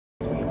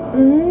How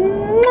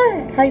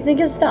do you think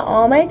it's to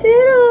all my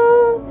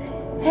doodles?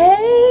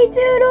 Hey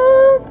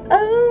doodles!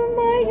 Oh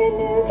my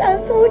goodness,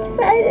 I'm so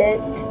excited.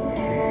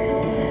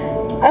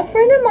 A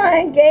friend of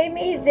mine gave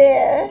me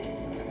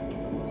this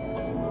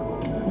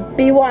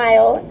Be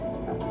Wild,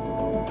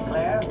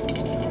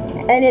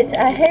 and it's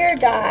a hair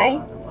dye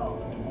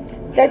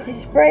that you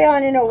spray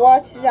on and it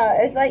washes out.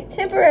 It's like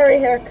temporary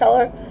hair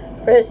color,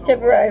 but it's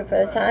temporary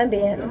for the time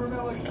being.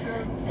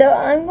 So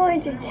I'm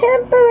going to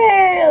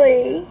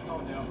temporarily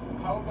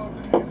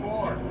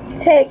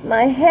take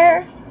my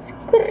hair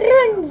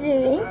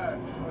scrunchie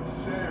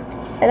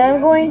and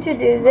I'm going to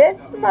do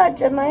this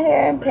much of my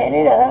hair and pin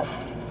it up.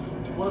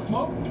 Want to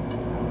smoke?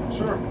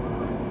 Sure.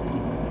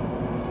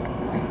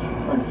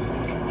 Thanks.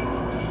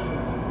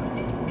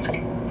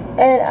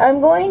 And I'm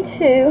going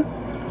to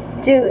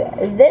do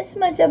this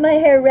much of my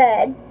hair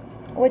red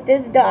with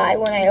this dye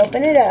when I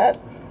open it up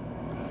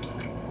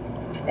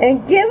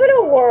and give it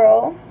a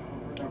whirl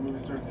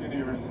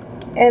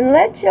and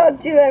let y'all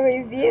do a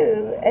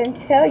review and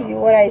tell you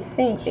what I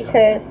think,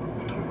 because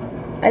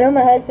I know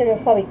my husband will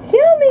probably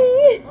kill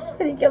me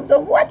when he comes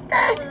home. What the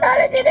hell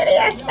did you do to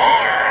your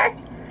hair?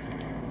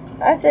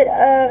 I said,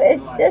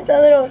 it's just a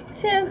little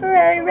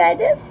temporary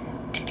redness.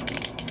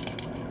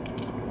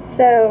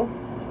 So,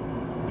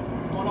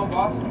 What's going on,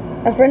 boss?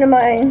 a friend of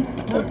mine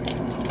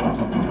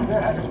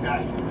Yeah, this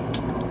guy.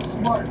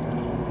 Smart. I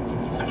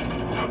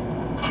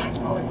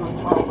like those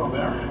clouds on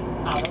there.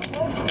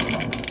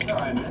 It's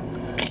alright, man.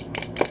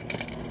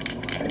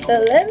 So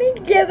let me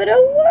give it a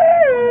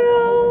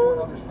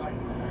whirl.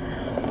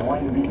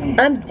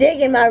 I'm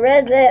digging my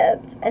red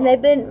lips, and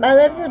my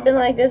lips have been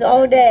like this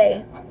all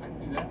day.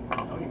 No,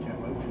 you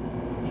can't, Luke.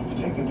 If you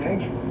take the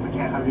gig, I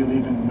can't have you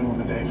leave in the middle of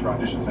the day for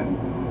auditions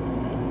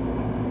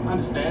anymore. I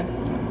understand.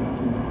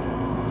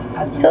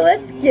 So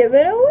let's give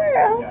it a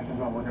whirl. Yeah, it's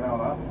not working out,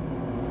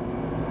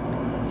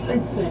 huh? Safe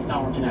to say it's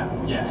not working out.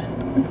 Yeah.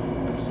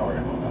 I'm sorry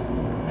about that.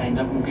 Ain't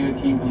nothing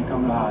guaranteed when you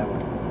come to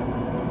Hollywood.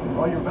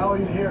 Well, you're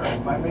valued here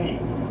by me.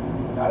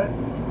 Got it?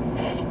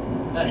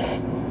 Hey,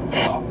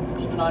 I'll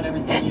keep an eye on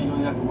everything. You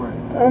don't have to worry.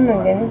 Oh my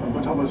goodness.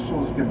 We'll tell those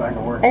fools to get back to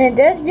work. And it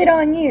does get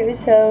on you,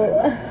 so.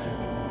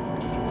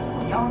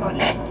 I'm counting on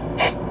you.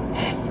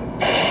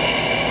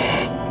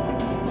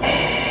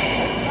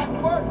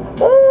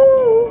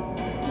 Ooh.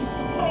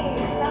 Hey,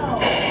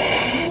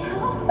 so,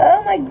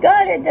 Oh my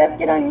god, it does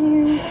get on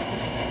you.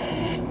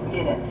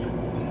 did it.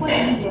 What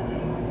did you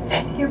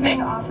do? You're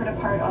being offered a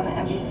part on the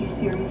NBC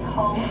series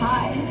Hull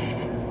High.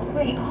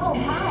 Wait, Hull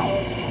High?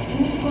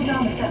 Musical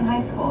drama set in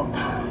high school.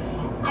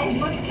 I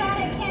booked that.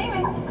 I can't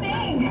even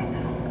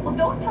sing. Well,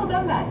 don't tell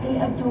them that. They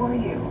adore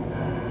you.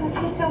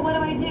 Okay, so what do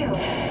I do?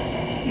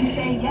 You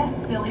say yes,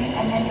 silly,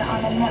 and then you're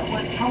on a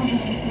network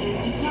television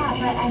series. Yeah,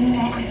 but I mean,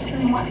 I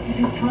actually want to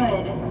be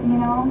good, you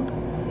know?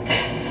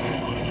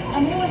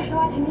 And who wants to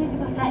watch a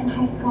musical set in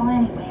high school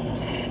anyway?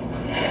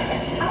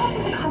 I don't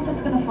think the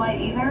concept's gonna fly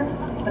either,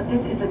 but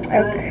this is a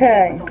good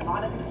Okay. with a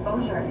lot of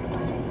exposure.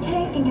 Can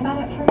I think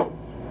about it first?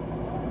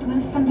 What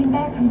if something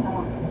better comes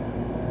along?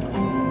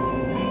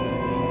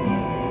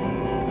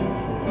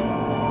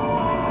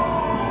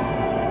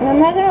 And I'm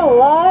not gonna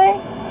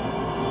lie,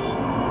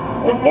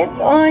 it gets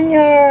on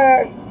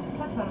your. Let's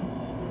talk about 'em.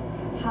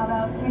 How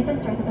about Three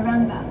Sisters at the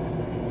Roundabout?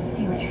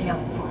 You were too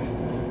young for it.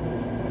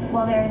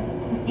 Well, there's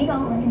the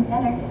Seagull, Lincoln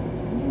Center.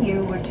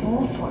 You were too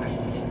old for it.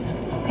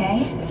 Okay?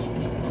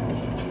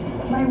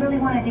 What I really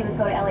want to do is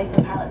go to LA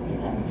for pilot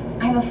season.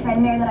 I have a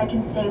friend there that I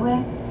can stay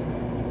with.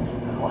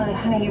 Well,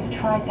 honey, you've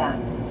tried that.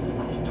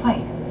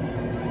 Twice.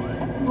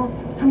 Well,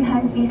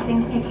 sometimes these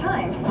things take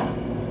time.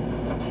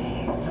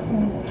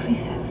 Please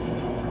sit.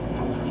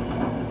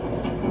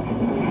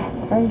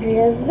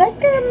 Andrea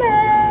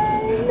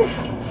Zuckerman.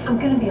 I'm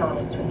gonna be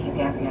honest with you,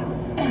 Gabrielle.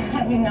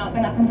 Have you not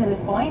been up until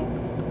this point?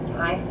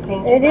 I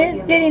think It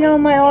is getting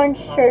on my orange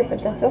shirt,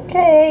 but that's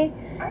okay,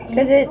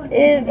 because it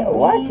is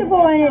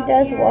washable and it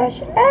does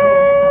wash out.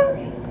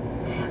 sorry.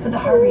 But the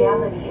hard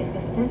reality is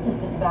this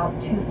business is about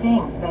two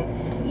things that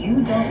you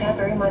don't have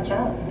very much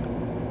of.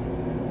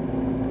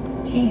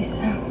 Geez,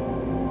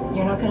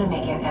 you're not gonna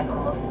make it at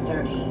almost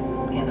 30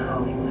 in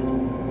Hollywood.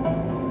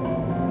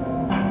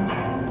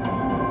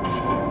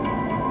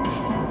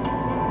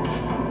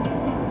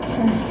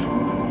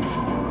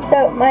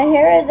 So my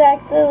hair is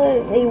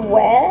absolutely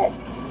wet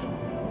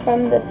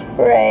from the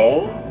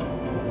spray,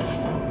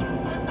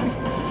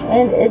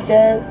 and it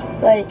does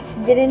like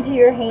get into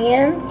your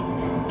hands.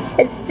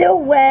 It's still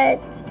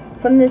wet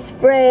from the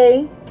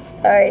spray,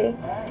 sorry,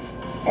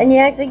 and you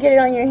actually get it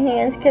on your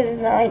hands because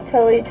it's not like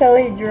totally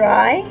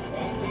dry.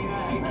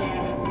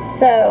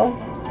 So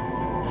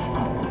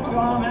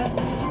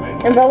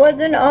if I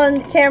wasn't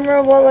on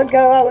camera a while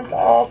ago, I was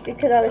off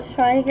because I was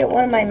trying to get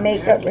one of my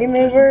makeup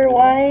remover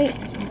wipes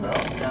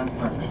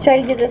to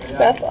try to get the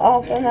stuff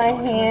off of my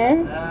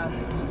hands.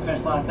 Just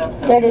finished last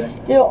episode. But it's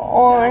still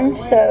on,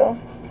 so.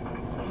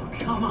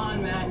 Come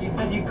on, man. You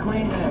said you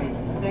cleaned it. It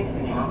stinks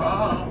in here.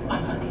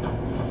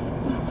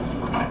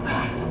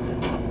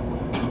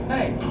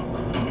 Hey.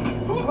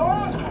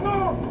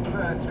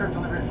 Script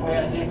delivery Oh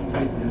yeah, Jason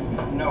Priestley this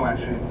week. No,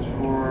 actually, it's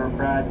for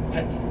Brad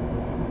Pitt.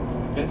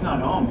 Pitt's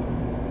not home.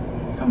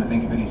 Come to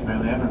think of it, he's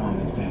barely ever home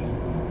these days.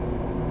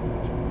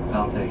 So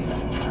I'll take it.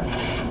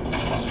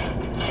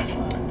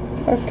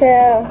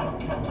 Okay.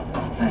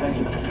 Thank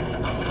you.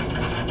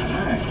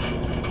 Alright,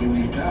 let's see what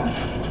he's got.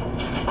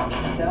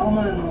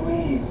 Thelma and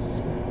Louise.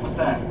 What's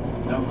that?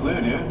 No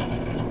clue, dude.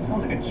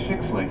 Sounds like a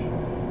chick flick.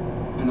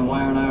 And the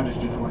Wire and I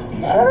auditioned for it. You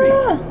should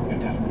Ah. You're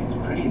definitely as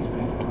pretty as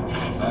Pitt.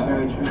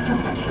 Very true.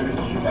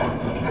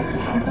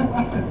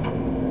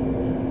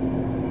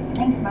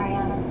 Thanks,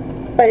 Mariana.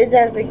 But it's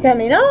actually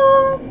coming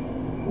off.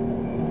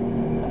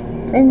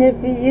 And if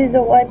you use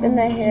the wipe in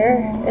the hair,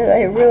 it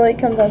like really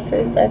comes off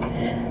too. So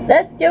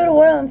let's give it a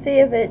whirl and see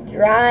if it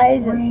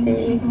dries and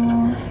see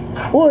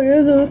what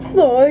it looks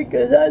like.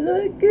 Cause I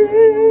look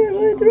good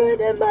with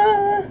red in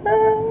my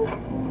hair.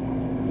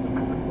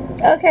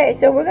 Okay,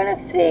 so we're gonna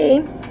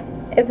see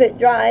if it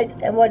dries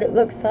and what it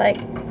looks like.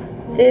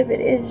 See if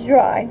it is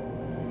dry.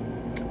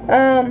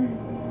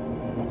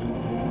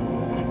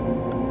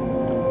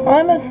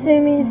 I'm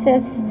assuming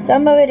since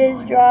some of it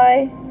is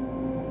dry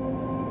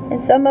and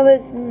some of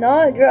it's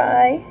not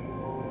dry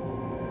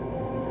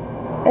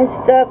and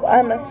stuff,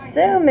 I'm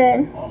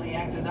assuming. All the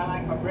actors I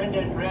like for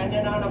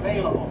Brandon aren't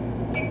available.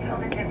 It's a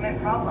legitimate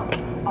problem.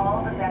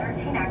 All the better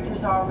teen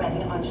actors are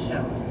already on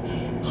shows.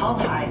 Hull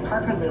High,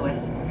 Parker Lewis,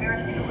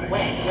 Ferris Bueller.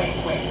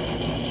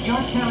 Wait.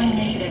 You're telling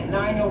me that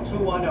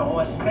 90210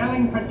 or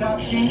Spelling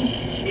Production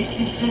is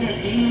considered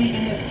D-League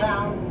in this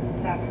town?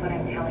 That's what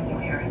I'm telling you,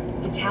 Aaron.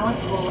 The talent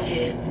pool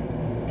is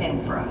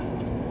thin for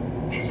us.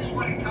 This is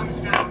what it comes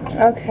down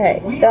to.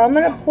 Okay, so I'm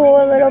gonna pull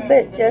a little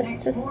bit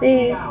just to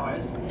see.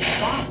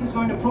 Boss is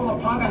going to pull the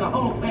plug on the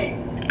whole thing.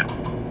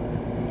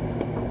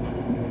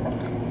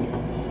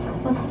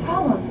 What's the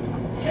problem?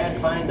 Can't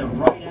find the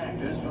right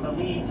actors for the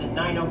leads at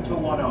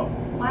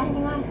 90210. Why didn't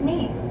you ask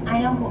me? I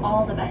know who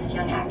all the best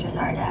young actors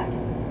are, Dad.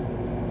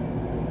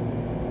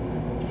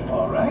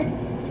 All right.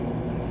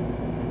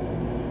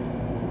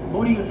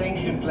 Who do you think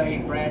should play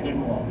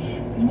Brandon Walsh?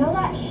 You know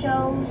that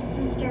show,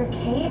 Sister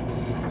Kate?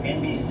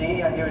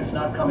 NBC, I hear it's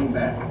not coming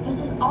back. There's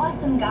this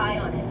awesome guy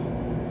on it.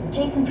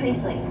 Jason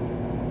Priestley.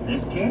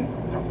 This kid?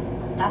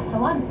 That's the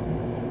one.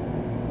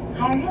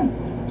 Hire him.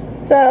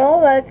 So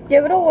let's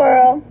give it a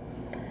whirl,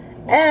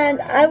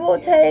 and I will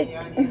take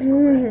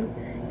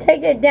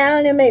take it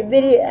down and make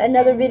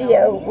another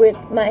video with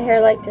my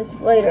hair like this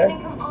later.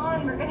 Brandon, come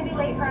on. We're going to be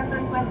late for our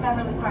first West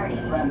Beverly party.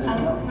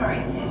 Sorry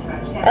to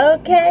interrupt.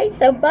 Okay,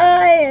 so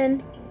bye,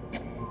 and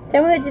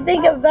tell me what you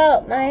think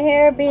about my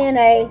hair being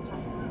a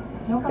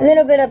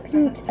little bit of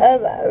pinch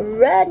of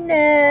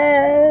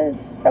redness.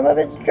 Some of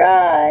it's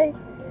dry,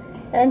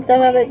 and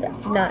some of it's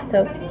not.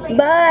 So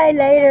bye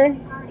later.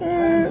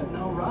 There's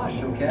no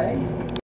rush, okay?